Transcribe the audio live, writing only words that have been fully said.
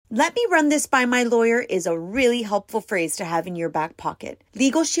Let me run this by my lawyer is a really helpful phrase to have in your back pocket.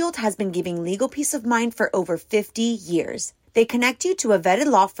 Legal Shield has been giving legal peace of mind for over 50 years. They connect you to a vetted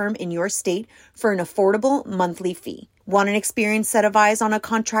law firm in your state for an affordable monthly fee. Want an experienced set of eyes on a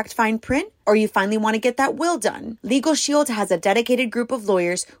contract fine print? Or you finally want to get that will done? Legal Shield has a dedicated group of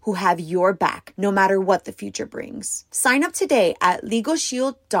lawyers who have your back, no matter what the future brings. Sign up today at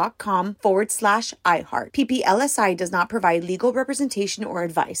LegalShield.com/iHeart. PPLSI does not provide legal representation or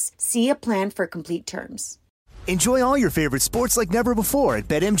advice. See a plan for complete terms. Enjoy all your favorite sports like never before at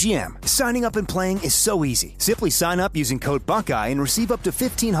BetMGM. Signing up and playing is so easy. Simply sign up using code Buckeye and receive up to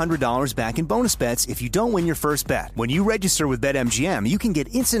 $1,500 back in bonus bets if you don't win your first bet. When you register with BetMGM, you can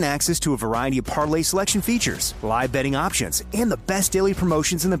get instant access to a variety of parlay selection features, live betting options, and the best daily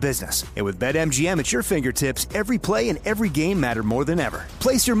promotions in the business. And with BetMGM at your fingertips, every play and every game matter more than ever.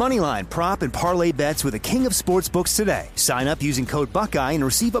 Place your moneyline, prop, and parlay bets with the king of sportsbooks today. Sign up using code Buckeye and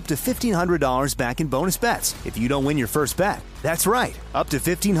receive up to $1,500 back in bonus bets if you don't win your first bet. That's right, up to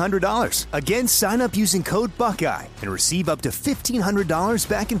 $1,500. Again, sign up using code Buckeye and receive up to $1,500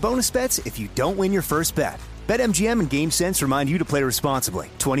 back in bonus bets if you don't win your first bet. BetMGM and GameSense remind you to play responsibly.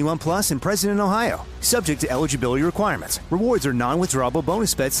 21 plus and present in Ohio. Subject to eligibility requirements. Rewards are non-withdrawable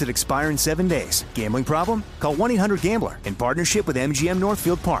bonus bets that expire in 7 days. Gambling problem? Call 1-800-GAMBLER in partnership with MGM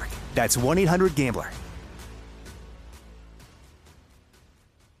Northfield Park. That's 1-800-GAMBLER.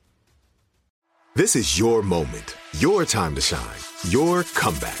 This is your moment, your time to shine, your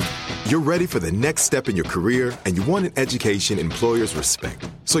comeback. You're ready for the next step in your career, and you want an education employers respect.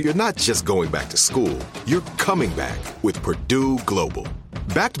 So you're not just going back to school, you're coming back with Purdue Global.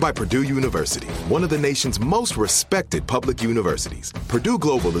 Backed by Purdue University, one of the nation's most respected public universities, Purdue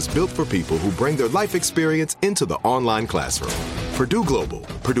Global is built for people who bring their life experience into the online classroom. Purdue Global,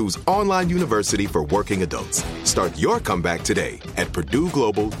 Purdue's online university for working adults. Start your comeback today at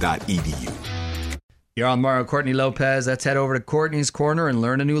purdueglobal.edu. You're on Mario Courtney Lopez. Let's head over to Courtney's Corner and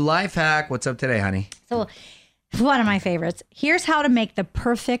learn a new life hack. What's up today, honey? So, one of my favorites. Here's how to make the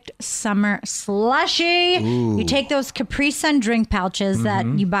perfect summer slushie. Ooh. You take those Capri Sun drink pouches that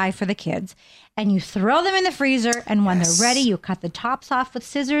you buy for the kids, and you throw them in the freezer. And when they're ready, you cut the tops off with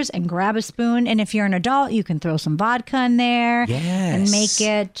scissors and grab a spoon. And if you're an adult, you can throw some vodka in there and make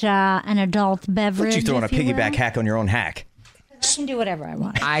it an adult beverage. But you throwing a piggyback hack on your own hack. I can do whatever I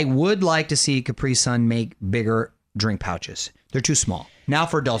want. I would like to see Capri Sun make bigger drink pouches. They're too small. Now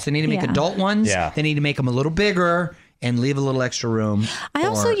for adults, they need to make adult ones. Yeah. They need to make them a little bigger and leave a little extra room. I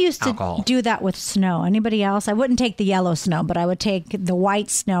also used to do that with snow. Anybody else? I wouldn't take the yellow snow, but I would take the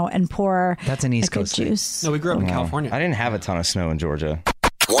white snow and pour That's an East Coast juice. No, we grew up in California. I didn't have a ton of snow in Georgia.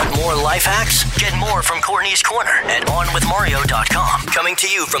 Want more life hacks? Get more from Courtney's Corner at OnWithMario.com. Coming to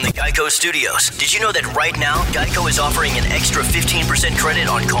you from the Geico Studios. Did you know that right now, Geico is offering an extra 15% credit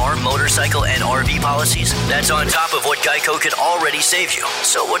on car, motorcycle, and RV policies? That's on top of what Geico could already save you.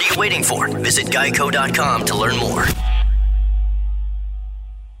 So what are you waiting for? Visit Geico.com to learn more.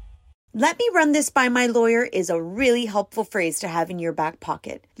 Let me run this by my lawyer is a really helpful phrase to have in your back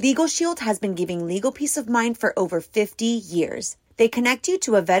pocket. Legal Shield has been giving legal peace of mind for over 50 years. They connect you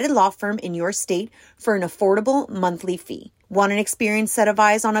to a vetted law firm in your state for an affordable monthly fee. Want an experienced set of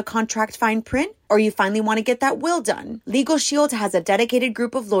eyes on a contract fine print? Or you finally want to get that will done? Legal Shield has a dedicated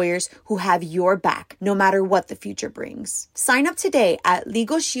group of lawyers who have your back, no matter what the future brings. Sign up today at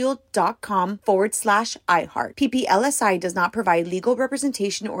LegalShield.com/iHeart. PPLSI does not provide legal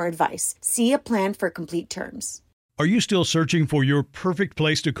representation or advice. See a plan for complete terms. Are you still searching for your perfect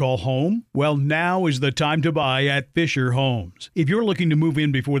place to call home? Well, now is the time to buy at Fisher Homes. If you're looking to move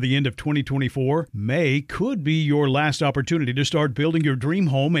in before the end of 2024, May could be your last opportunity to start building your dream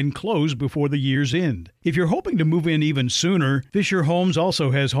home and close before the year's end. If you're hoping to move in even sooner, Fisher Homes also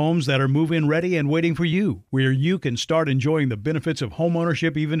has homes that are move-in ready and waiting for you, where you can start enjoying the benefits of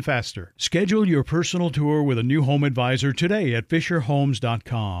homeownership even faster. Schedule your personal tour with a new home advisor today at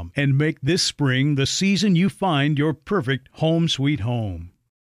FisherHomes.com and make this spring the season you find your perfect home sweet home.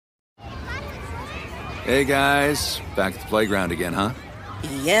 Hey guys, back at the playground again, huh?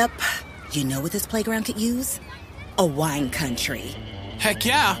 Yep. You know what this playground could use? A wine country. Heck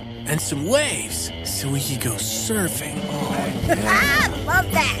yeah, and some waves so we could go surfing. Oh, yeah. Love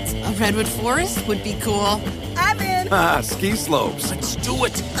that. A redwood forest would be cool. I'm in. Ski slopes. Let's do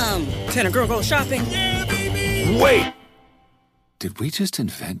it. Can a girl go shopping? Yeah, baby. Wait. Did we just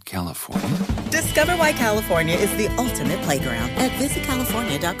invent California? Discover why California is the ultimate playground at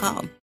visitcalifornia.com.